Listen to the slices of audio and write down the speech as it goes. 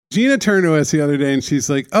Gina turned to us the other day and she's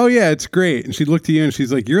like, oh yeah, it's great. And she looked at you and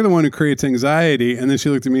she's like, you're the one who creates anxiety. And then she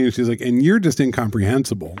looked at me and she's like, and you're just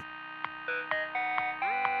incomprehensible.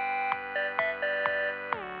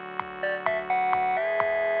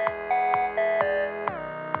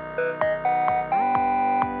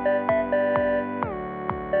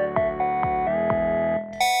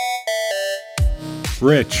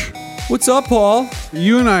 Rich. What's up, Paul?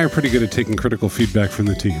 You and I are pretty good at taking critical feedback from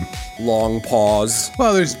the team. Long pause.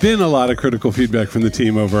 Well, there's been a lot of critical feedback from the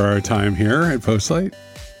team over our time here at Postlight.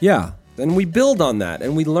 Yeah, and we build on that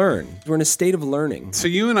and we learn. We're in a state of learning. So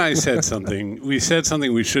you and I said something. We said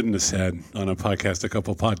something we shouldn't have said on a podcast a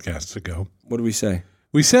couple podcasts ago. What did we say?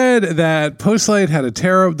 We said that Postlight had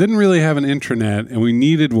didn't really have an intranet, and we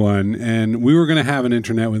needed one, and we were going to have an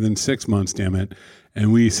intranet within 6 months, damn it.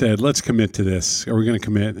 And we said, let's commit to this. Are we going to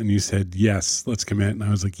commit? And you said, yes, let's commit. And I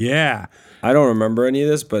was like, yeah. I don't remember any of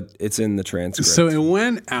this, but it's in the transcript. So it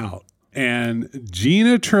went out, and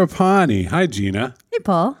Gina Trapani, hi Gina. Hey,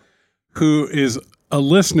 Paul. Who is a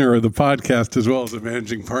listener of the podcast as well as a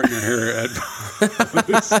managing partner here at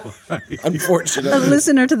Unfortunately. A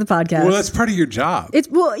listener to the podcast. Well, that's part of your job.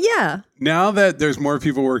 Yeah. Now that there's more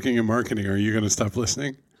people working in marketing, are you going to stop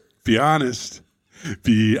listening? Be honest.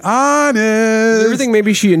 Be honest. Everything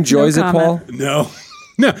maybe she enjoys it, Paul? No.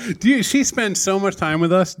 She spends so much time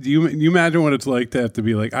with us. Do you imagine what it's like to have to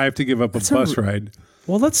be like, I have to give up a bus ride?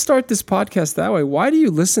 Well, let's start this podcast that way. Why do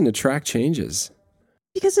you listen to Track Changes?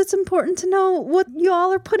 Because it's important to know what you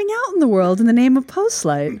all are putting out in the world in the name of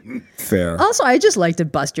Postlight. Fair. Also, I just like to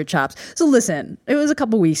bust your chops. So listen, it was a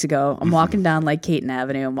couple weeks ago. I'm walking down like Caton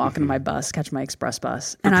Avenue. I'm walking to my bus, catch my express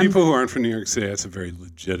bus. For people who aren't from New York City, that's a very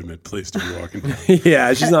legitimate place to be walking.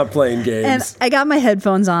 Yeah, she's not playing games. And I got my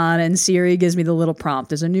headphones on and Siri gives me the little prompt.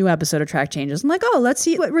 There's a new episode of Track Changes. I'm like, oh, let's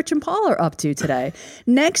see what Rich and Paul are up to today.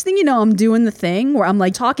 Next thing you know, I'm doing the thing where I'm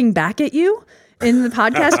like talking back at you in the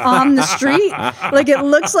podcast on the street. Like it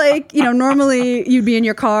looks like, normally you'd be in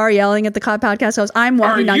your car yelling at the podcast host. I'm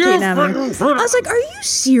walking down Caton Avenue. I was like, are you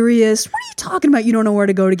serious? What are you talking about? You don't know where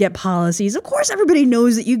to go to get policies. Of course, everybody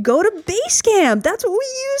knows that you go to Basecamp. That's what we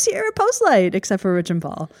use here at Postlight, except for Rich and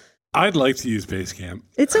Paul. I'd like to use Basecamp.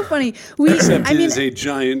 It's so funny. Except it is a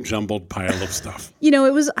giant jumbled pile of stuff. It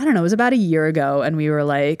was about a year ago, and we were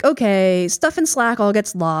like, okay, stuff in Slack all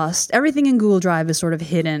gets lost. Everything in Google Drive is sort of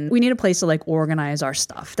hidden. We need a place to organize our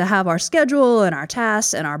stuff, to have our schedule and our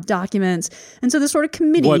tasks and our documents. And so this sort of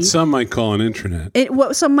committee. What some might call an intranet.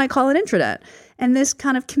 What some might call an intranet. And this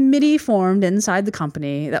kind of committee formed inside the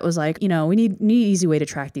company that was like, we need an easy way to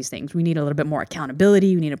track these things. We need a little bit more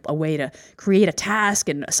accountability. We need a way to create a task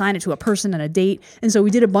and assign it to a person and a date. And so we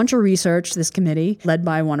did a bunch of research, this committee, led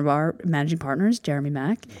by one of our managing partners, Jeremy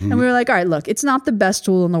Mack. Mm-hmm. And we were like, all right, look, it's not the best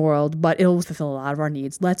tool in the world, but it'll fulfill a lot of our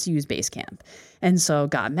needs. Let's use Basecamp. And so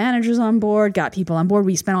got managers on board, got people on board.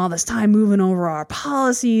 We spent all this time moving over our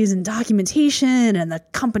policies and documentation and the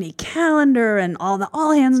company calendar and all the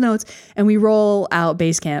all hands notes. And we roll out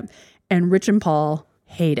Basecamp, and Rich and Paul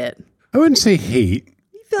hate it. I wouldn't say hate.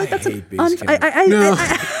 You feel like that's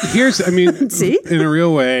See? In a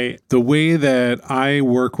real way, the way that I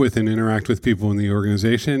work with and interact with people in the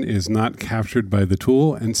organization is not captured by the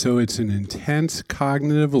tool. And so it's an intense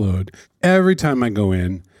cognitive load every time I go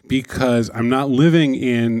in. Because I'm not living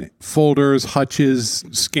in folders, hutches,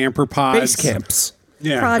 scamper pods. Basecamps.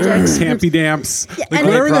 Yeah. Projects. Campy damps. Yeah,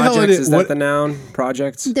 whatever the hell it is. Is that the noun?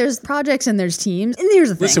 Projects? There's projects and there's teams. And here's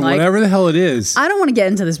the thing. Listen, whatever the hell it is. I don't want to get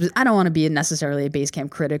into this, but I don't want to be necessarily a Basecamp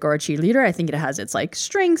critic or a cheerleader. I think it has its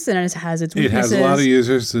strengths and it has its weaknesses. It has a lot of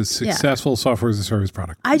users. It's a successful software as a service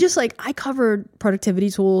product. I covered productivity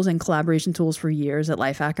tools and collaboration tools for years at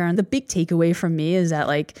Lifehacker. And the big takeaway from me is that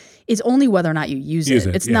it's only whether or not you use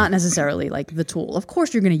it. It's not necessarily the tool. Of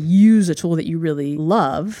course, you're going to use a tool that you really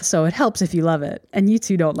love. So it helps if you love it. And you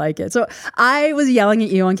two don't like it. So I was yelling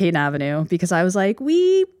at you on Caton Avenue because I was like,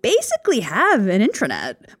 we basically have an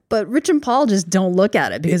intranet, but Rich and Paul just don't look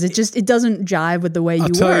at it because it doesn't jive with the way you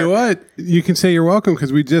work. I'll tell you what, you can say you're welcome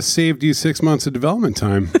because we just saved you 6 months of development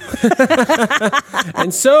time.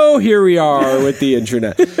 And so here we are with the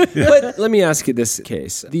intranet. But let me ask you this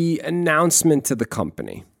case. The announcement to the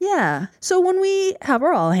company. Yeah. So when we have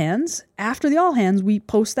our all hands, after the all hands, we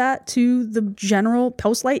post that to the general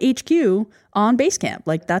Postlight HQ on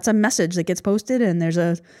Basecamp. That's a message that gets posted, and there's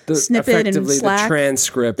a snippet in Slack. The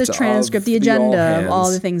transcript, the agenda of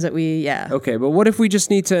all the things that we, Okay, but what if we just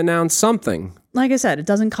need to announce something? like I said, it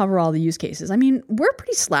doesn't cover all the use cases. I mean, we're a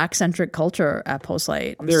pretty Slack-centric culture at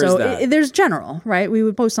Postlight. There is that. There's general, right? We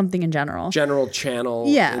would post something in general. General channel.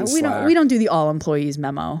 Yeah, in we Slack. don't do the all employees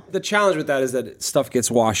memo. The challenge with that is that stuff gets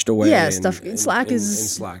washed away. Yeah, Slack is in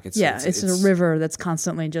Slack. It's a river that's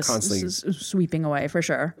constantly just sweeping away for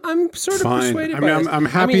sure. I'm sort of persuaded. I'm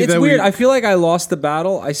happy it's that weird. I feel like I lost the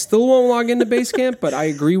battle. I still won't log into Basecamp, but I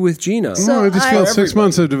agree with Gina. I just feel 6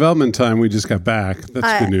 months of development time. We just got back.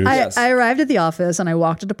 That's good news. I arrived at the office and I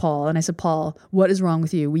walked into Paul and I said, Paul, what is wrong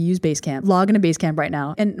with you? We use Basecamp. Log into Basecamp right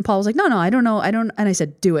now. And Paul was like, no, I don't know. And I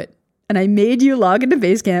said, do it. And I made you log into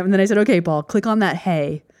Basecamp. And then I said, okay, Paul, click on that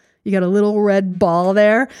hey. You got a little red ball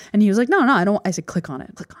there. And he was like, no, I don't. I said, click on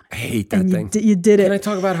it. I hate that thing. You did it. Can I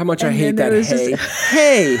talk about how much I hate that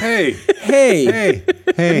Hey.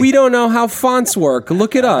 Hey. We don't know how fonts work.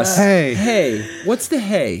 Look at us. Hey. What's the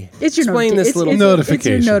hey? It's your Explain this little notifications.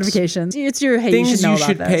 It's your notifications. It's your hey. Things you should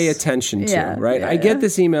should know about pay this. attention to, Yeah, right? yeah, I get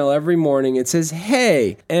this email every morning. It says,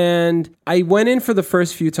 hey. And I went in for the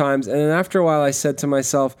first few times. And then after a while, I said to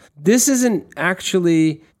myself, this isn't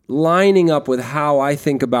actually lining up with how I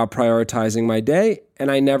think about prioritizing my day.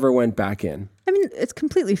 And I never went back in. I mean, it's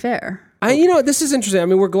completely fair. This is interesting. I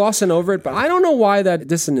mean, we're glossing over it, but I don't know why that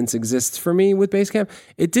dissonance exists for me with Basecamp.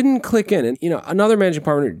 It didn't click in. And, another managing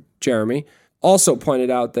partner, Jeremy, also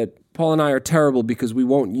pointed out that Paul and I are terrible because we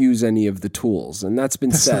won't use any of the tools. And that's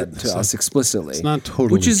been said to us explicitly. It's not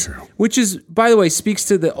totally true. Which is, by the way, speaks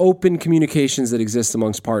to the open communications that exist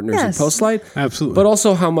amongst partners at Postlight. Absolutely. But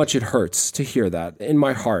also how much it hurts to hear that in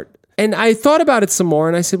my heart. And I thought about it some more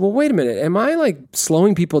and I said, well, wait a minute. Am I like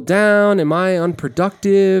slowing people down? Am I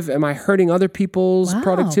unproductive? Am I hurting other people's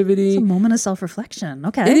productivity? It's a moment of self-reflection.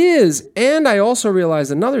 Okay. It is. And I also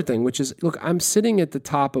realized another thing, which is, look, I'm sitting at the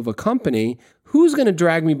top of a company. Who's going to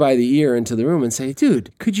drag me by the ear into the room and say,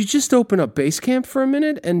 dude, could you just open up Basecamp for a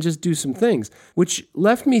minute and just do some things? Which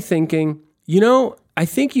left me thinking, I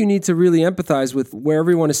think you need to really empathize with where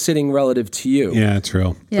everyone is sitting relative to you. Yeah, it's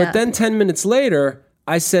real. Yeah. But then 10 minutes later,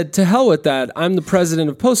 I said, to hell with that. I'm the president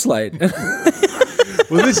of Postlight.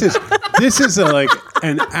 Well, this is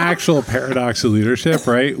an actual paradox of leadership,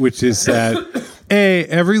 right? Which is that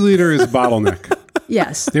every leader is a bottleneck.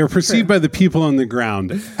 Yes. They're perceived by the people on the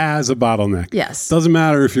ground as a bottleneck. Yes. Doesn't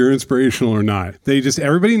matter if you're inspirational or not.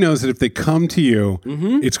 Everybody knows that if they come to you,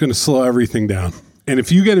 it's going to slow everything down. And if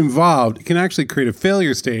you get involved, it can actually create a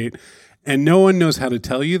failure state, and no one knows how to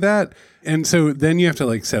tell you that. And so then you have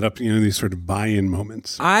to set up, these sort of buy-in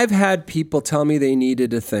moments. I've had people tell me they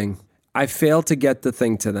needed a thing. I failed to get the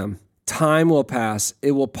thing to them. Time will pass.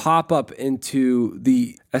 It will pop up into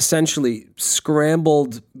the essentially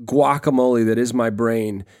scrambled guacamole that is my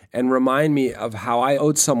brain and remind me of how I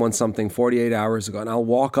owed someone something 48 hours ago. And I'll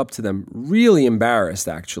walk up to them really embarrassed,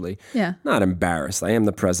 actually. Yeah. Not embarrassed. I am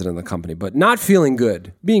the president of the company, but not feeling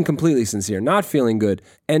good. Being completely sincere, not feeling good.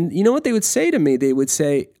 And you know what they would say to me? They would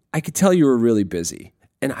say, I could tell you were really busy.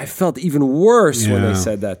 And I felt even worse when they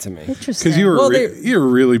said that to me. Interesting. Because you were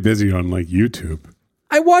really busy on YouTube.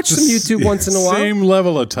 I watch some YouTube once in a while. Same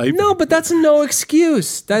level of typing. No, but that's no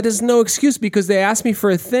excuse. That is no excuse because they asked me for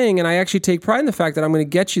a thing and I actually take pride in the fact that I'm going to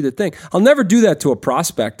get you the thing. I'll never do that to a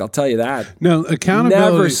prospect, I'll tell you that. No,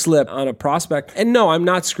 accountability. Never slip on a prospect. And no, I'm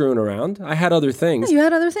not screwing around. I had other things. You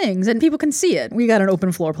had other things and people can see it. We got an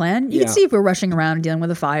open floor plan. You can see if we're rushing around and dealing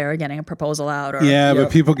with a fire or getting a proposal out. Or,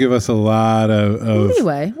 but people give us a lot of...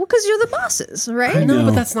 Anyway, well, because you're the bosses, right? No,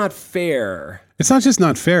 but that's not fair. It's not just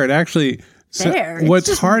not fair. It actually... Fair.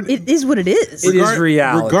 What's hard? It is what it is. It is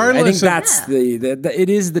reality. Regardless, I think that's it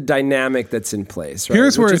is the dynamic that's in place. Right?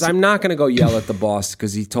 Here's where I'm not going to go yell at the boss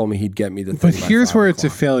because he told me he'd get me the thing. But here's where it's a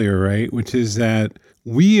failure, right? Which is that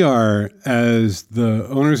we are, as the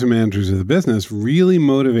owners and managers of the business, really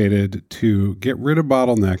motivated to get rid of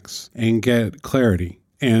bottlenecks and get clarity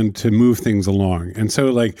and to move things along. And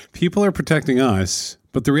so, people are protecting us,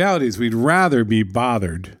 but the reality is we'd rather be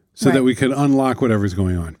bothered so that we could unlock whatever's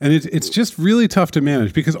going on. And it's just really tough to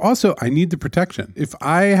manage because also I need the protection. If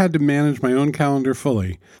I had to manage my own calendar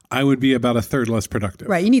fully, I would be about a third less productive.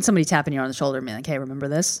 Right. You need somebody tapping you on the shoulder and being like, hey, remember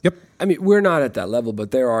this? Yep. I mean, we're not at that level,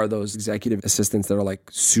 but there are those executive assistants that are like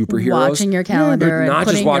superheroes. Watching your calendar and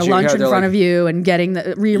putting your lunch in front of you and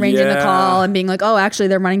rearranging the call and being like, oh, actually,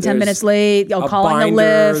 they're running 10 minutes late. Calling the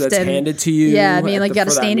lift. That's handed to you. Yeah, being like, you got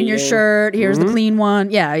a stain in your shirt. Here's the clean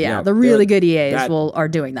one. Yeah. The really good EAs are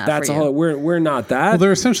doing that that's for you. We're not that. Well,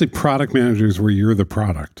 they're essentially product managers where you're the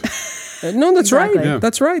product. No, that's Exactly. right. Yeah.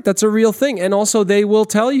 That's right. That's a real thing. And also they will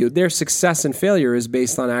tell you their success and failure is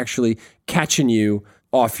based on actually catching you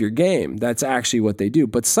off your game. That's actually what they do.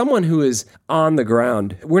 But someone who is on the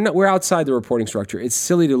ground, we're outside the reporting structure. It's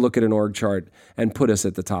silly to look at an org chart and put us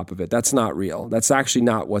at the top of it. That's not real. That's actually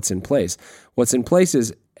not what's in place. What's in place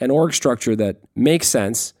is an org structure that makes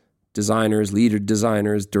sense. Designers, lead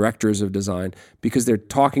designers, directors of design, because they're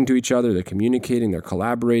talking to each other, they're communicating, they're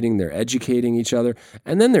collaborating, they're educating each other.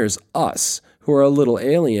 And then there's us, who are a little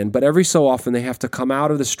alien, but every so often they have to come out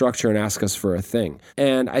of the structure and ask us for a thing.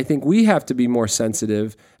 And I think we have to be more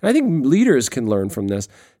sensitive, and I think leaders can learn from this,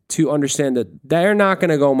 to understand that they're not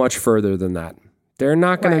going to go much further than that. They're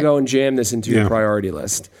not going to go and jam this into your priority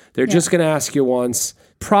list. They're just going to ask you once,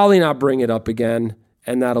 probably not bring it up again.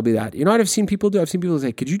 And that'll be that. You know what I've seen people do? I've seen people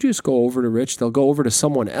say, could you just go over to Rich? They'll go over to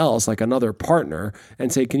someone else, like another partner,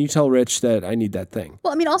 and say, can you tell Rich that I need that thing?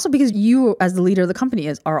 Well, I mean, also because you, as the leader of the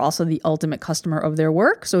company, are also the ultimate customer of their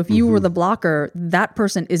work. So if you were the blocker, that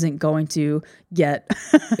person isn't going to get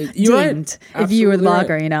dinged if you were the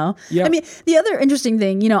blocker, you know? Yep. I mean, the other interesting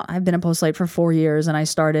thing, you know, I've been at Postlight for 4 years, and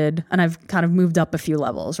I've kind of moved up a few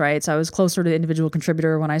levels, right? So I was closer to the individual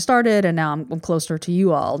contributor when I started, and now I'm closer to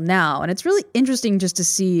you all now. And it's really interesting just to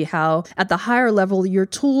see how at the higher level, your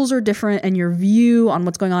tools are different and your view on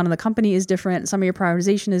what's going on in the company is different. Some of your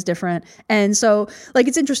prioritization is different. And so like,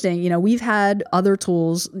 it's interesting, you know, we've had other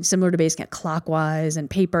tools similar to Basecamp, Clockwise and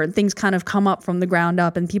Paper, and things kind of come up from the ground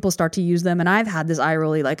up and people start to use them. And I've had this eye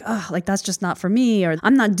rolly like, oh, like that's just not for me, or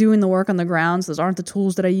I'm not doing the work on the ground. So those aren't the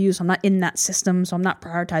tools that I use. So I'm not in that system. So I'm not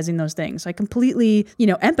prioritizing those things. So I completely, you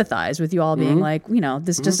know, empathize with you all being like, you know,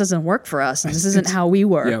 this just doesn't work for us. And this isn't how we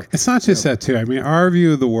work. It's not just that too. I mean, our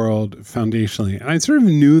view of the world foundationally, and I sort of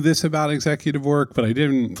knew this about executive work, but I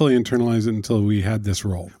didn't fully internalize it until we had this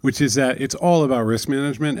role, which is that it's all about risk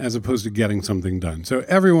management as opposed to getting something done. So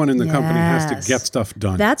everyone in the company has to get stuff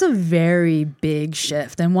done. That's a very big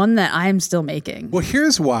shift, and one that I'm still making. Well,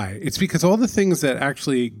 here's why. It's because all the things that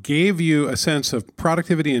actually gave you a sense of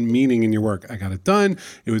productivity and meaning in your work, I got it done.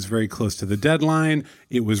 It was very close to the deadline.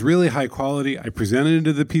 It was really high quality. I presented it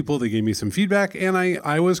to the people. They gave me some feedback, and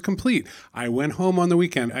I was complete. I went home on the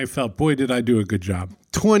weekend. I felt, boy, did I do a good job.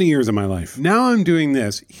 20 years of my life. Now I'm doing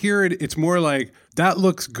this. Here it's more like, that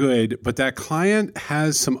looks good, but that client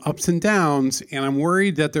has some ups and downs, and I'm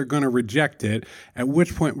worried that they're going to reject it, at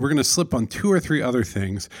which point we're going to slip on 2 or 3 other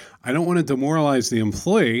things. I don't want to demoralize the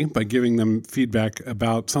employee by giving them feedback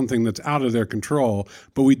about something that's out of their control,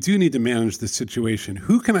 but we do need to manage the situation.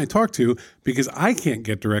 Who can I talk to? Because I can't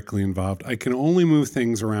get directly involved. I can only move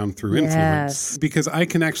things around through influence. Because I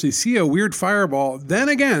can actually see a weird fireball. Then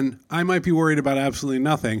again, I might be worried about absolutely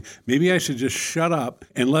nothing. Maybe I should just shut up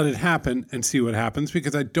and let it happen and see what happens,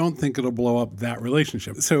 because I don't think it'll blow up that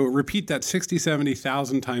relationship. So repeat that 60,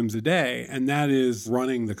 70,000 times a day, and that is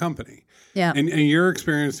running the company. Yeah. And you're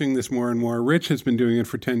experiencing this more and more. Rich has been doing it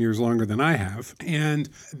for 10 years longer than I have. And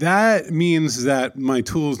that means that my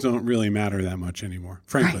tools don't really matter that much anymore,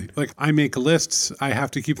 frankly. Right. Like, I make lists. I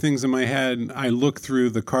have to keep things in my head. I look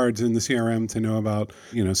through the cards in the CRM to know about,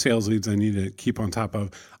 you know, sales leads I need to keep on top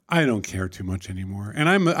of. I don't care too much anymore. And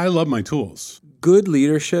I love my tools. Good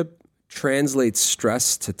leadership translates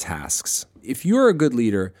stress to tasks. If you're a good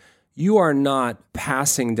leader, you are not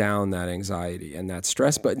passing down that anxiety and that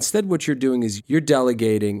stress, but instead what you're doing is you're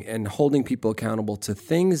delegating and holding people accountable to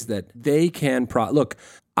things that they can Look,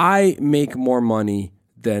 I make more money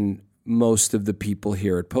than most of the people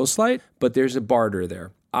here at Postlight, but there's a barter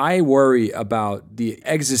there. I worry about the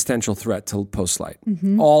existential threat to Postlight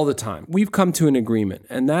all the time. We've come to an agreement,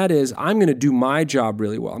 and that is I'm going to do my job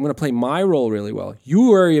really well. I'm going to play my role really well. You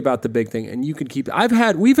worry about the big thing, and you can keep.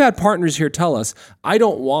 We've had partners here tell us, I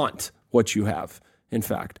don't want what you have. In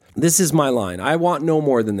fact, this is my line. I want no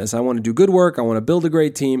more than this. I want to do good work. I want to build a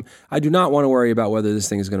great team. I do not want to worry about whether this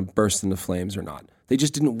thing is going to burst into flames or not. They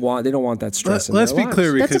just don't want that stress in their lives. Let's be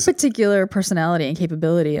clear, because that's a particular personality and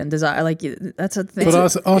capability and desire. Like, that's a thing.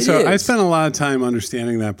 But also I spent a lot of time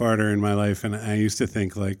understanding that barter in my life, and I used to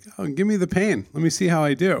think like, oh, give me the pain. Let me see how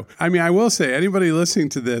I do. I mean, I will say, anybody listening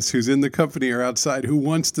to this who's in the company or outside who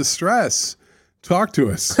wants to stress, talk to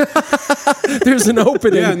us. There's an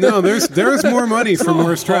opening. Yeah, no, there's more money for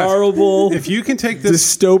more stress. Horrible. If you can take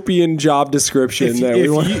this dystopian job description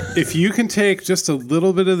if you can take just a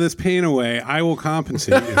little bit of this pain away, I will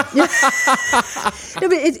compensate you. No,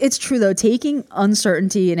 but it's true though. Taking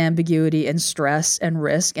uncertainty and ambiguity and stress and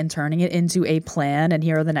risk and turning it into a plan, and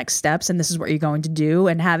here are the next steps, and this is what you're going to do,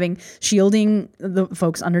 and shielding the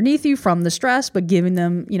folks underneath you from the stress, but giving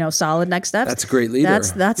them, you know, solid next steps. That's a great leader.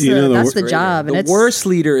 That's the job. The worst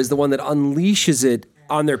leader is the one that unleashes it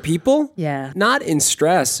on their people. Yeah. Not in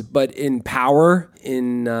stress, but in power,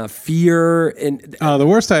 in fear. The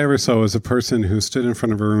worst I ever saw was a person who stood in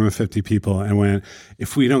front of a room of 50 people and went,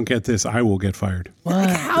 if we don't get this, I will get fired. Like,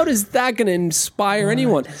 how does that going to inspire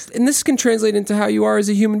anyone? And this can translate into how you are as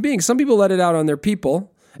a human being. Some people let it out on their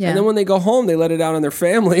people. Yeah. And then when they go home, they let it out on their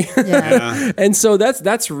family. Yeah. And so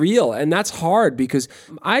that's real. And that's hard because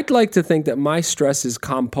I'd like to think that my stress is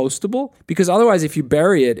compostable, because otherwise if you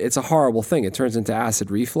bury it, it's a horrible thing. It turns into acid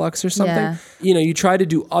reflux or something. Yeah. You try to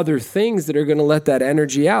do other things that are going to let that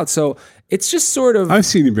energy out. So it's just sort of... I've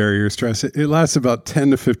seen you bury your stress. It lasts about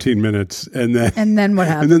 10 to 15 minutes. And then what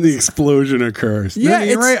happens? And then the explosion occurs. Yeah, No,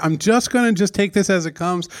 you're right. I'm just going to just take this as it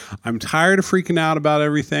comes. I'm tired of freaking out about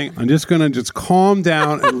everything. I'm just going to just calm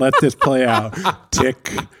down and let this play out.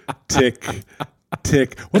 Tick, tick,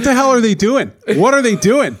 tick. What the hell are they doing? What are they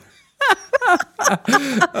doing?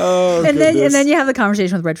 And then you have the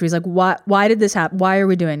conversation with Rich where he's like, why did this happen? Why are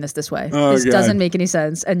we doing this way? This God. doesn't make any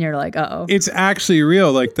sense. And you're like, uh-oh. It's actually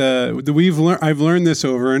real. Like I've learned this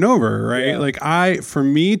over and over, right? Yeah. Like for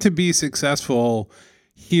me to be successful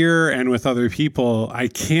here and with other people, I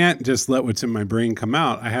can't just let what's in my brain come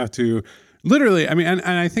out. I have to literally, and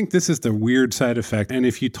I think this is the weird side effect. And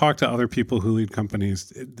if you talk to other people who lead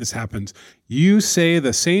companies, this happens. You say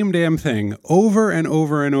the same damn thing over and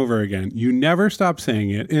over and over again. You never stop saying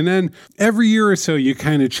it. And then every year or so, you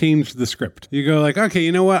kind of change the script. You go like, okay,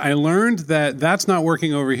 you know what? I learned that that's not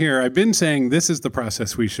working over here. I've been saying this is the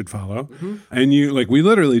process we should follow. Mm-hmm. And we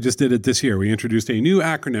literally just did it this year. We introduced a new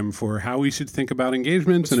acronym for how we should think about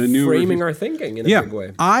engagements and a new framing our thinking in a big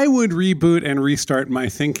way. I would reboot and restart my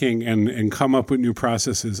thinking and come up with new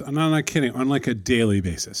processes. And I'm not kidding, on like a daily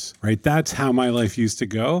basis, right? That's how my life used to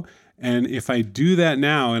go. And if I do that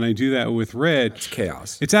now and I do that with Rich, it's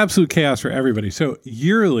chaos. It's absolute chaos for everybody. So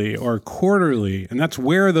yearly or quarterly, and that's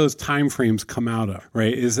where those time frames come out of,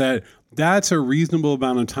 right? Is that's a reasonable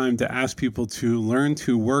amount of time to ask people to learn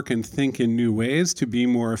to work and think in new ways to be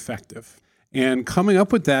more effective. And coming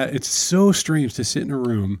up with that, it's so strange to sit in a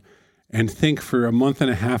room and think for a month and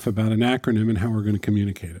a half about an acronym and how we're going to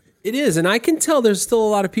communicate it. It is. And I can tell there's still a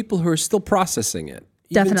lot of people who are still processing it.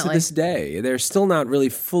 Even Definitely. to this day, they're still not really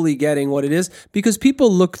fully getting what it is, because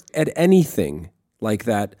people look at anything like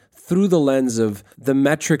that through the lens of the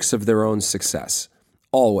metrics of their own success.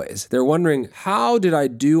 Always. They're wondering, how did I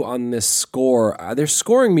do on this score? They're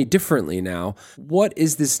scoring me differently now. What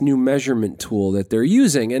is this new measurement tool that they're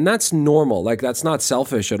using? And that's normal. Like, that's not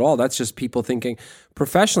selfish at all. That's just people thinking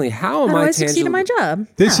professionally, how do I succeed in my job?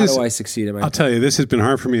 How do I succeed in my job? I'll tell you, this has been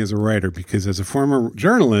hard for me as a writer, because as a former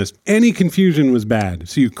journalist, any confusion was bad.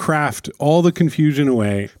 So you craft all the confusion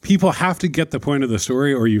away. People have to get the point of the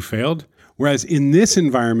story or you failed. Whereas in this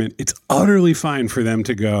environment, it's utterly fine for them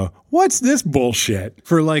to go, what's this bullshit,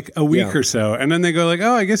 for like a week or so. And then they go like,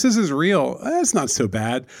 oh, I guess this is real. That's not so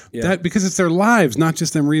bad. Yeah. Because it's their lives, not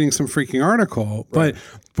just them reading some freaking article. Right. But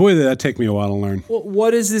boy, did that take me a while to learn. Well,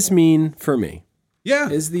 what does this mean for me? Yeah.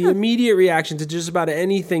 Is the immediate reaction to just about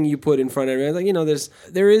anything you put in front of me. Like,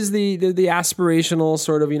 there is the aspirational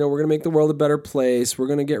sort of, we're going to make the world a better place. We're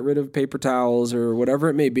going to get rid of paper towels or whatever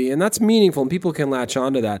it may be. And that's meaningful, and people can latch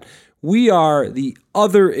onto that. We are the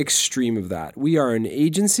other extreme of that. We are an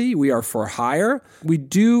agency. We are for hire. We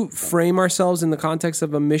do frame ourselves in the context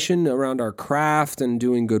of a mission around our craft and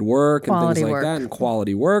doing good work and things like that, and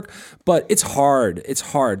quality work. But it's hard. It's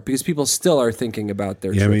hard because people still are thinking about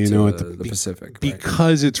their trip to the Pacific.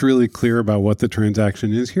 Because it's really clear about what the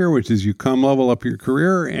transaction is here, which is you come level up your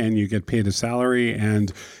career and you get paid a salary,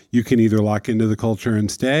 and you can either lock into the culture and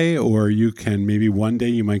stay, or you can maybe one day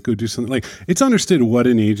you might go do something. Like, it's understood what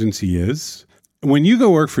an agency is. When you go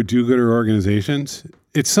work for do-gooder organizations,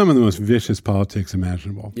 it's some of the most vicious politics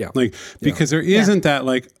imaginable. Yeah. Because there isn't that,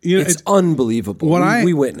 it's unbelievable.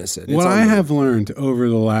 We witness it. What I have learned over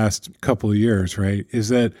the last couple of years, right, is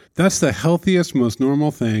that that's the healthiest, most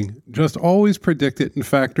normal thing. Just always predict it and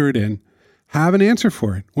factor it in. Have an answer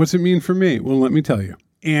for it. What's it mean for me? Well, let me tell you.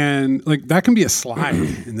 And that can be a slide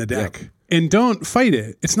in the deck. Yeah. And don't fight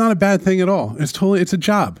it. It's not a bad thing at all. It's a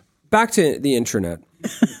job. Back to the intranet.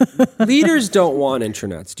 Leaders don't want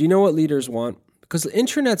intranets. Do you know what leaders want? Because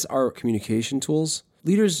intranets are communication tools.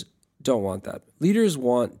 Leaders don't want that. Leaders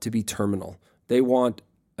want to be terminal. They want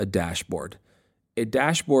a dashboard. A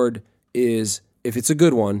dashboard is, if it's a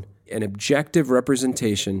good one, an objective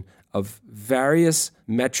representation of various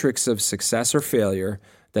metrics of success or failure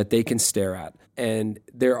that they can stare at. And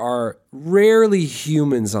there are rarely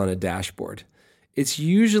humans on a dashboard. It's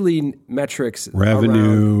usually metrics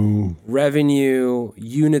revenue,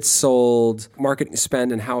 units sold, marketing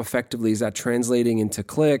spend, and how effectively is that translating into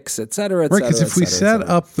clicks, et cetera, et right, cetera. Because if we set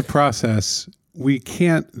up the process we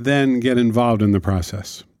can't then get involved in the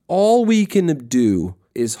process. All we can do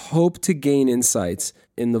is hope to gain insights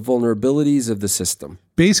in the vulnerabilities of the system.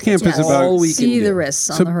 Basecamp is about all we can see do. the risks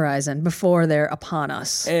on the horizon before they're upon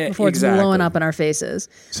us, before it's blowing up in our faces.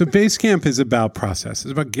 So Basecamp is about process.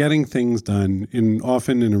 It's about getting things done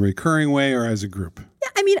often in a recurring way or as a group. Yeah,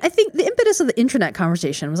 I mean, I think the impetus of the intranet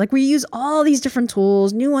conversation was like we use all these different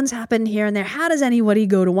tools, new ones happen here and there. How does anybody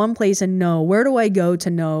go to one place and know where do I go to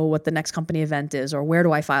know what the next company event is or where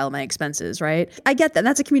do I file my expenses, right? I get that.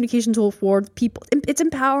 That's a communication tool for people. It's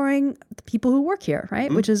empowering the people who work here,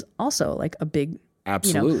 right? Which is also like a big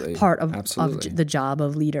part of the job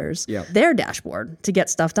of leaders. Yeah. Their dashboard to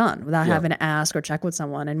get stuff done without having to ask or check with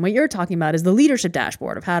someone. And what you're talking about is the leadership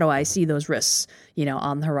dashboard of how do I see those risks,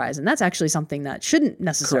 on the horizon. That's actually something that shouldn't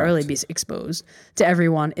necessarily be exposed to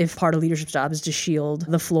everyone if part of leadership's job is to shield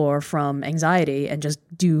the floor from anxiety and just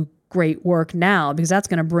do great work now because that's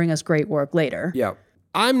going to bring us great work later. Yeah.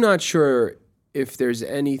 I'm not sure if there's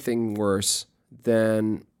anything worse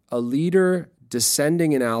than a leader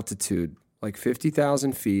descending in altitude like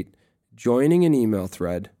 50,000 feet, joining an email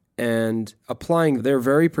thread and applying their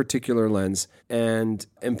very particular lens and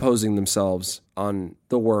imposing themselves on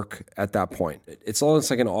the work at that point. It's almost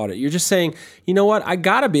like an audit. You're just saying, you know what? I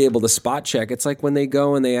got to be able to spot check. It's like when they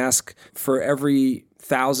go and they ask for every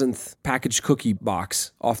 1,000th packaged cookie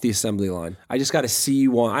box off the assembly line. I just got to see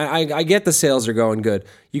one. I get the sales are going good.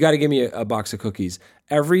 You got to give me a box of cookies.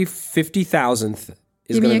 Every 50,000th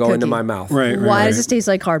is going to go into my mouth. Right. Why does it taste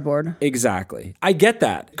like cardboard? Exactly. I get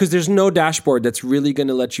that because there's no dashboard that's really going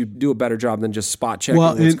to let you do a better job than just spot checking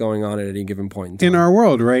what's going on at any given point in time. In our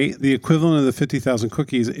world, right, the equivalent of the 50,000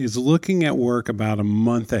 cookies is looking at work about a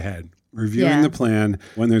month ahead, reviewing the plan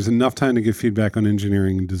when there's enough time to give feedback on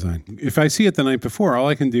engineering and design. If I see it the night before, all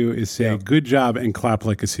I can do is say, good job, and clap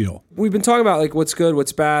like a seal. We've been talking about like what's good,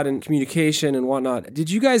 what's bad, and communication and whatnot. Did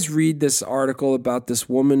you guys read this article about this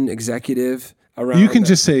woman executive? You can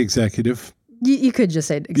just say executive. You could just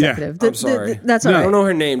say executive. I'm sorry. That's all right. I don't know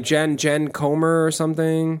her name. Jen Comer or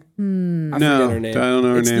something. I forget her name. I don't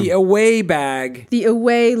know her name. It's the Away bag. The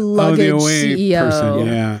Away luggage CEO. Person,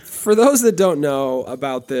 yeah. For those that don't know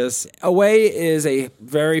about this, Away is a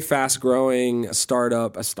very fast-growing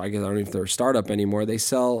startup. I guess I don't know if they're a startup anymore. They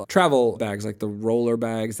sell travel bags, like the roller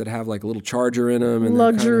bags that have like a little charger in them. And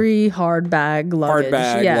luxury hard bag luggage.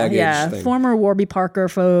 Luggage thing. Former Warby Parker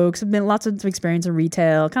folks have been lots of experience in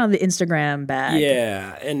retail, kind of the Instagram bag.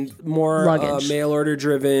 Yeah, and more mail order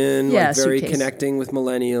driven, like very suitcase. connecting with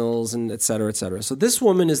millennials and et cetera, et cetera. So this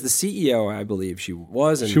woman is the CEO, I believe she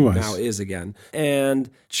was, and now is again. And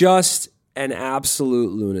just an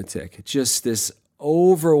absolute lunatic. Just this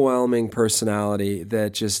overwhelming personality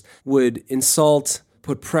that just would insult,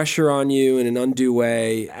 put pressure on you in an undue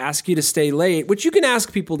way, ask you to stay late, which you can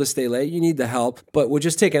ask people to stay late. You need the help, but would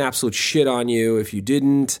just take an absolute shit on you if you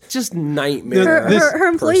didn't. Just nightmare. Her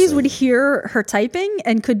employees would hear her typing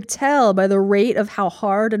and could tell by the rate of how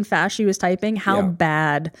hard and fast she was typing how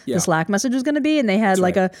bad the Slack message was going to be. And they had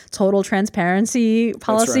a total transparency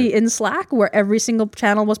policy in Slack where every single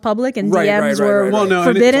channel was public and DMs were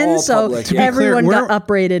forbidden. So everyone got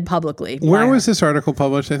upbraided publicly. Where was this article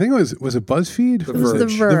published? I think was it BuzzFeed? The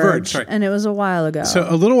Verge, and it was a while ago. So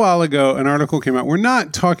a little while ago, an article came out. We're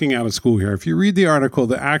not talking out of school here. If you read the article,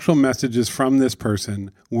 the actual messages from this person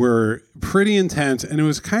were pretty intense, and it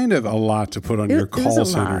was kind of a lot to put on your call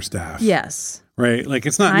center staff. Yes. Right? Like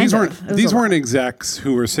it's not, these weren't execs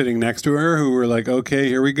who were sitting next to her who were like, okay,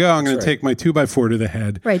 here we go. I'm going to take my 2x4 to the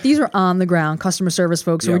head. Right. These were on the ground customer service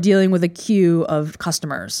folks who were dealing with a queue of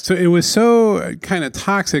customers. So it was so kind of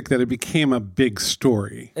toxic that it became a big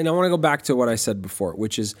story. And I want to go back to what I said before,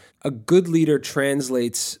 which is a good leader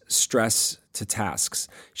translates stress to tasks.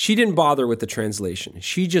 She didn't bother with the translation.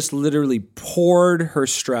 She just literally poured her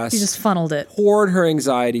stress. She just funneled it. Poured her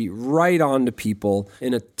anxiety right onto people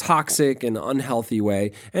in a toxic and unhealthy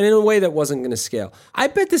way, and in a way that wasn't going to scale. I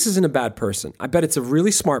bet this isn't a bad person. I bet it's a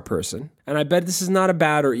really smart person, and I bet this is not a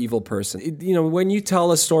bad or evil person. When you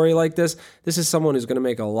tell a story like this is someone who's going to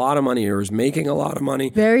make a lot of money or is making a lot of money.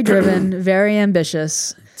 Very driven, very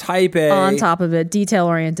ambitious. Type A. On top of it,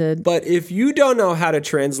 detail-oriented. But if you don't know how to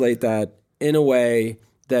translate that in a way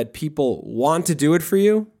that people want to do it for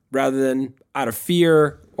you rather than out of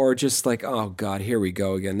fear or just like, oh God, here we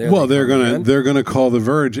go again. They're gonna call The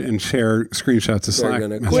Verge and share screenshots of Slack. They're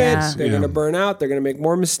gonna quit. They're gonna burn out. They're gonna make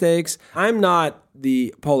more mistakes. I'm not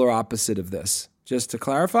the polar opposite of this. Just to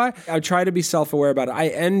clarify, I try to be self-aware about it. I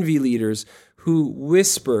envy leaders who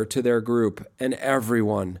whisper to their group and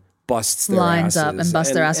everyone busts their lines asses. up and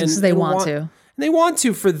bust their asses because they want to. And they want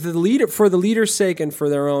to for the leader's sake and for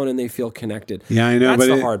their own, and they feel connected. Yeah, I know. That's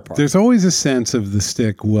but the hard part. There's always a sense of the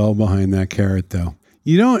stick well behind that carrot, though.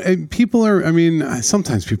 You don't, people are,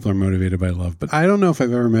 sometimes people are motivated by love, but I don't know if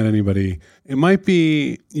I've ever met anybody. It might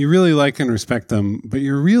be you really like and respect them, but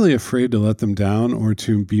you're really afraid to let them down or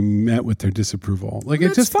to be met with their disapproval. Like,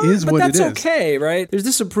 it just is what it is. But that's okay, right? There's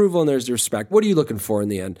disapproval and there's respect. What are you looking for in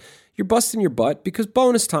the end? You're busting your butt because when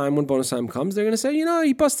bonus time comes, they're going to say,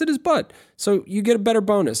 he busted his butt. So you get a better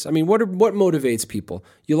bonus. I mean, what motivates people?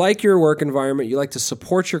 You like your work environment. You like to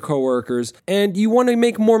support your coworkers and you want to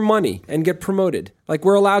make more money and get promoted. Like,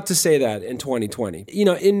 we're allowed to say that in 2020.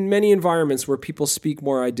 In many environments where people speak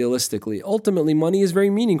more idealistically, ultimately money is very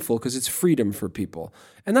meaningful because it's freedom for people.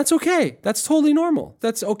 And that's okay. That's totally normal.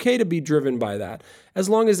 That's okay to be driven by that. As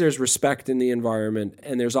long as there's respect in the environment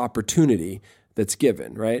and there's opportunity that's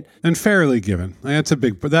given, right? And fairly given. That's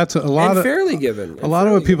a lot of fairly given. A lot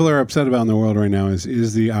of what people are upset about in the world right now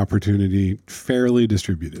is the opportunity fairly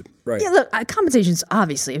distributed. Right. Yeah, look, compensation is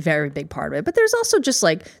obviously a very big part of it, but there's also just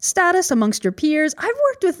like status amongst your peers. I've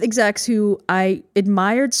worked with execs who I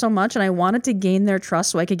admired so much and I wanted to gain their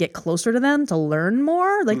trust so I could get closer to them to learn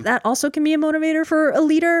more. Like that also can be a motivator for a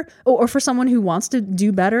leader or for someone who wants to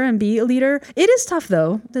do better and be a leader. It is tough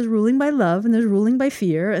though. There's ruling by love and there's ruling by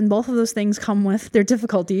fear, and both of those things come with their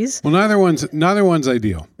difficulties. Well, neither one's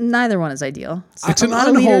ideal. Neither one is ideal. It's a an lot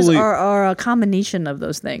of leaders unholy. are a combination of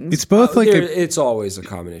those things. It's both it's always a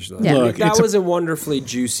combination. Yeah. Look, that was a wonderfully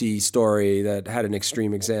juicy story that had an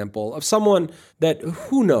extreme example of someone that,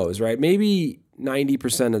 who knows, right? Maybe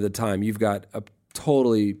 90% of the time you've got a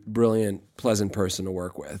totally brilliant, pleasant person to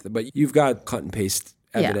work with, but you've got cut and paste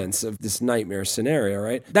evidence of this nightmare scenario,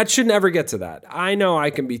 right? That should never get to that. I know I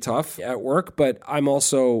can be tough at work, but I'm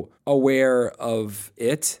also aware of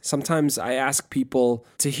it. Sometimes I ask people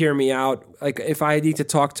to hear me out. Like, if I need to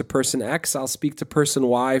talk to person X, I'll speak to person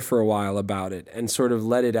Y for a while about it and sort of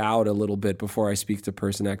let it out a little bit before I speak to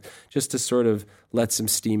person X, just to sort of let some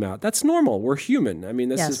steam out. That's normal. We're human. I mean,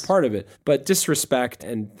 this is part of it. But disrespect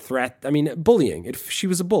and threat, bullying. She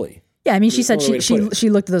was a bully. Yeah, she said she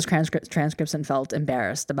looked at those transcripts and felt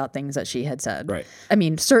embarrassed about things that she had said.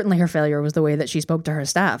 Right. Certainly her failure was the way that she spoke to her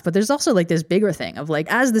staff, but there's also like this bigger thing of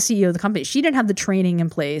like, as the CEO of the company, she didn't have the training in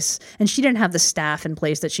place and she didn't have the staff in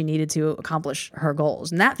place that she needed to accomplish her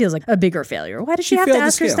goals. And that feels like a bigger failure. Why did she have to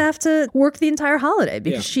ask her staff to work the entire holiday?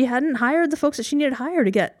 Because she hadn't hired the folks that she needed to hire to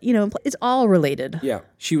get, it's all related. Yeah.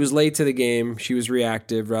 She was late to the game. She was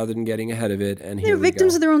reactive rather than getting ahead of it. And they're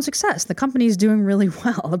victims of their own success. The company's doing really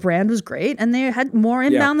well. The brand was great, and they had more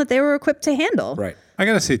inbound that they were equipped to handle. Right. I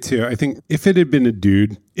gotta say too, I think if it had been a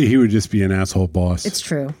dude, he would just be an asshole boss. It's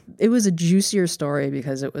true. It was a juicier story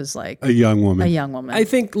because it was like a young woman. I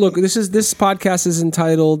think, look, this podcast is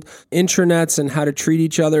entitled Intranets and How to Treat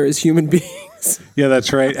Each Other as Human Beings. Yeah,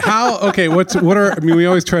 that's right. We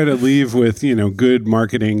always try to leave with, good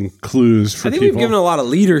marketing clues for people. I think we've given a lot of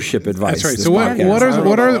leadership advice. That's right. So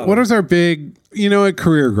what is our big,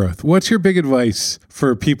 career growth? What's your big advice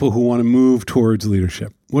for people who want to move towards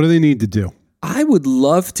leadership? What do they need to do? I would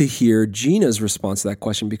love to hear Gina's response to that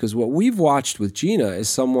question, because what we've watched with Gina is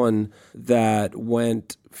someone that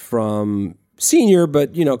went from senior,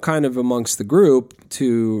 but, kind of amongst the group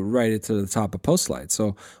to right to the top of Postlight.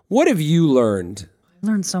 So what have you learned?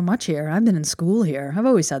 Learned so much here. I've been in school here. I've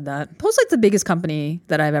always said that. Postlight's the biggest company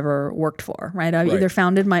that I've ever worked for, right? I've either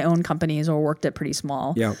founded my own companies or worked at pretty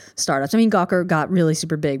small startups. Gawker got really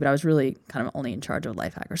super big, but I was really kind of only in charge of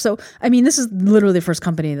Lifehacker. So, this is literally the first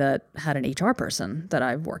company that had an HR person that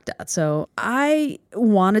I've worked at. So I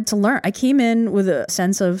wanted to learn. I came in with a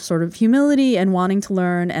sense of sort of humility and wanting to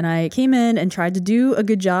learn. And I came in and tried to do a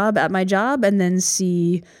good job at my job and then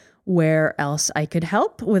see where else I could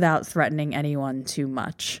help without threatening anyone too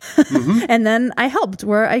much. Mm-hmm. And then I helped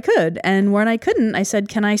where I could. And when I couldn't, I said,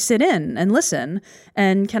 can I sit in and listen?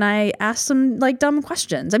 And can I ask some dumb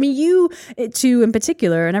questions? You two in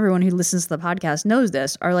particular, and everyone who listens to the podcast knows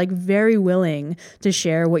this, are very willing to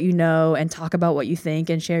share what you know and talk about what you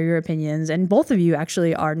think and share your opinions. And both of you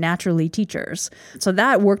actually are naturally teachers. So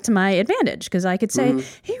that worked to my advantage because I could say,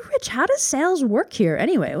 hey, Rich, how does sales work here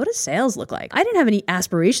anyway? What does sales look like? I didn't have any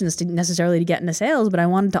aspirations to necessarily get into sales, but I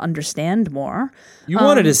wanted to understand more. You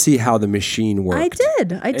wanted to see how the machine worked. I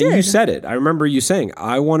did. And you said it. I remember you saying,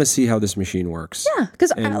 I want to see how this machine works. Yeah,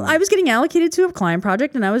 because I was getting allocated to a client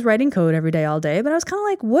project and I was writing code every day, all day, but I was kind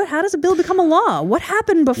of like, how does a bill become a law? What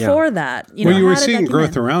happened before that? You were seeing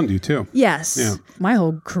growth around you too. Yes. Yeah. My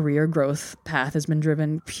whole career growth path has been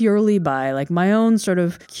driven purely by my own sort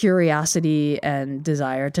of curiosity and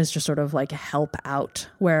desire to just sort of help out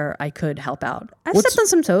where I could help out. I've stepped on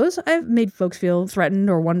some toes. those. I've made folks feel threatened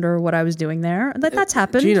or wonder what I was doing there. That's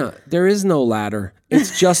happened. Gina, there is no ladder.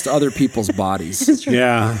 It's just other people's bodies.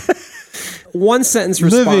 Yeah. One sentence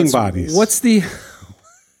response. Living bodies.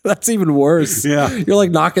 That's even worse. Yeah. You're like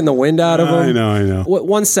knocking the wind out of them. I know. What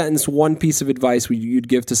one sentence, one piece of advice you'd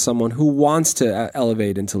give to someone who wants to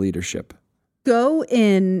elevate into leadership? Go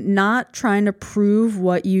in not trying to prove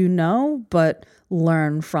what you know, but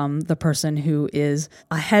learn from the person who is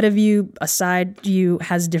ahead of you, aside you,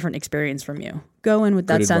 has different experience from you. Go in with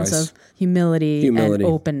that sense of humility and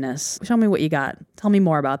openness. Show me what you got. Tell me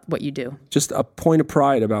more about what you do. Just a point of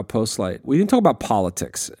pride about Postlight. We didn't talk about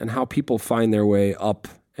politics and how people find their way up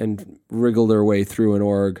and wriggle their way through an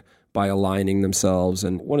org by aligning themselves.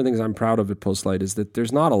 And one of the things I'm proud of at Postlight is that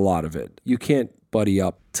there's not a lot of it. You can't buddy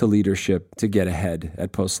up to leadership to get ahead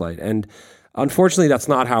at Postlight. And unfortunately, that's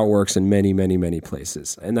not how it works in many, many, many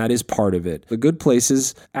places. And that is part of it. The good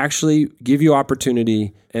places actually give you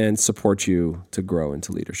opportunity and support you to grow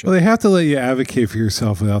into leadership. Well, they have to let you advocate for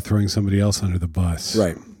yourself without throwing somebody else under the bus.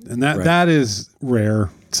 Right. And that is rare.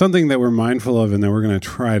 Something that we're mindful of and that we're going to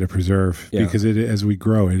try to preserve because as we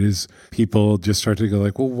grow, it is people just start to go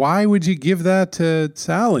like, well, why would you give that to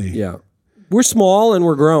Sally? Yeah. We're small and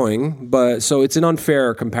we're growing, but so it's an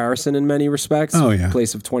unfair comparison in many respects. Oh, yeah. A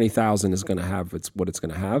place of 20,000 is going to have what it's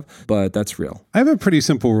going to have, but that's real. I have a pretty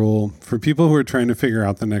simple rule for people who are trying to figure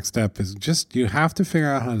out the next step is just you have to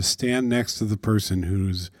figure out how to stand next to the person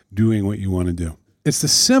who's doing what you want to do. It's the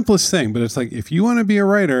simplest thing, but it's like if you want to be a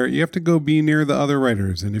writer, you have to go be near the other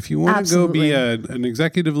writers. And if you want to go be an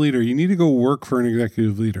executive leader, you need to go work for an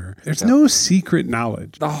executive leader. There's no secret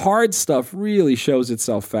knowledge. The hard stuff really shows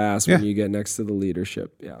itself fast when you get next to the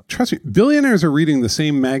leadership. Yeah. Trust me, billionaires are reading the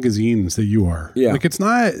same magazines that you are. Yeah. Like it's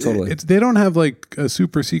not, Totally. they don't have like a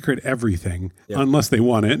super secret everything unless they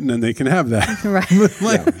want it and then they can have that. Right.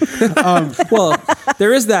 Well,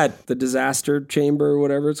 there is the disaster chamber or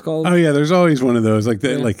whatever it's called. Oh yeah, there's always one of those like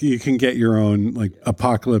that. Like you can get your own like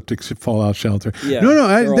apocalyptic fallout shelter. Yeah,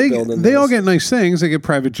 they all get nice things. They get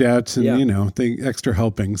private jets and they extra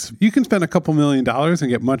helpings. You can spend a couple $1 million and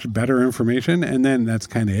get much better information, and then that's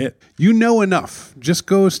kind of it. You know enough. Just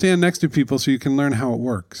go stand next to people so you can learn how it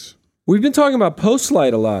works. We've been talking about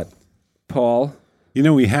Postlight a lot, Paul. We've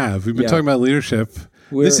been talking about leadership.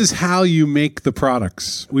 This is how you make the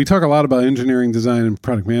products. We talk a lot about engineering, design, and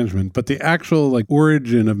product management, but the actual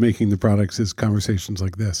origin of making the products is conversations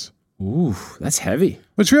like this. Ooh, that's heavy.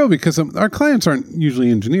 It's real because our clients aren't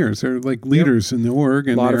usually engineers. They're like leaders in the org.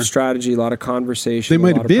 And a lot of strategy, a lot of conversation. They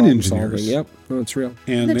might have been engineers. Yep, no, it's real.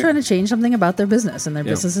 And they're trying to change something about their business, and their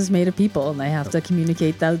business is made of people, and they have to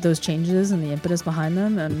communicate those changes and the impetus behind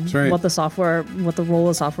them, and what the role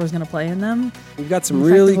of software is going to play in them. We've got some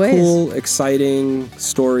really cool, exciting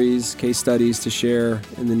stories, case studies to share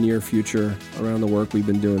in the near future around the work we've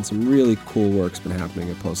been doing. Some really cool work's been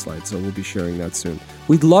happening at Postlight, so we'll be sharing that soon.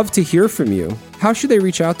 We'd love to hear from you. How should they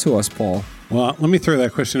reach out to us, Paul? Well, let me throw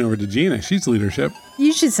that question over to Gina. She's leadership.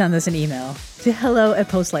 You should send us an email to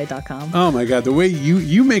hello@postlight.com. Oh my God, the way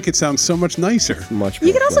you make it sound so much nicer. Much.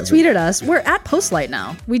 You can also tweet at us. We're at Postlight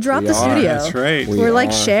now. We dropped the studio. That's right. We're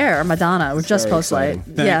like Cher, Madonna. We're just Postlight.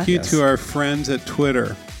 Thank you to our friends at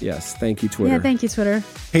Twitter. Yes, thank you, Twitter. Yeah, thank you, Twitter.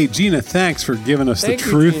 Hey, Gina, thanks for giving us the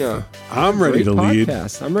truth. Gina. I'm ready to lead.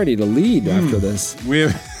 I'm ready to lead after this.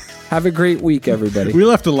 Have a great week, everybody. We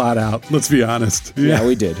left a lot out, let's be honest. Yeah,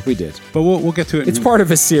 we did. But we'll get to it. It's part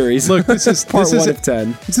of a series. Look, this is part 1 of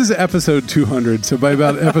 10. This is episode 200, so by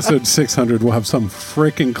about episode 600, we'll have some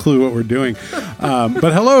freaking clue what we're doing.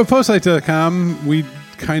 But hello at postlight.com. We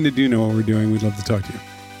kind of do know what we're doing. We'd love to talk to you.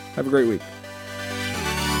 Have a great week.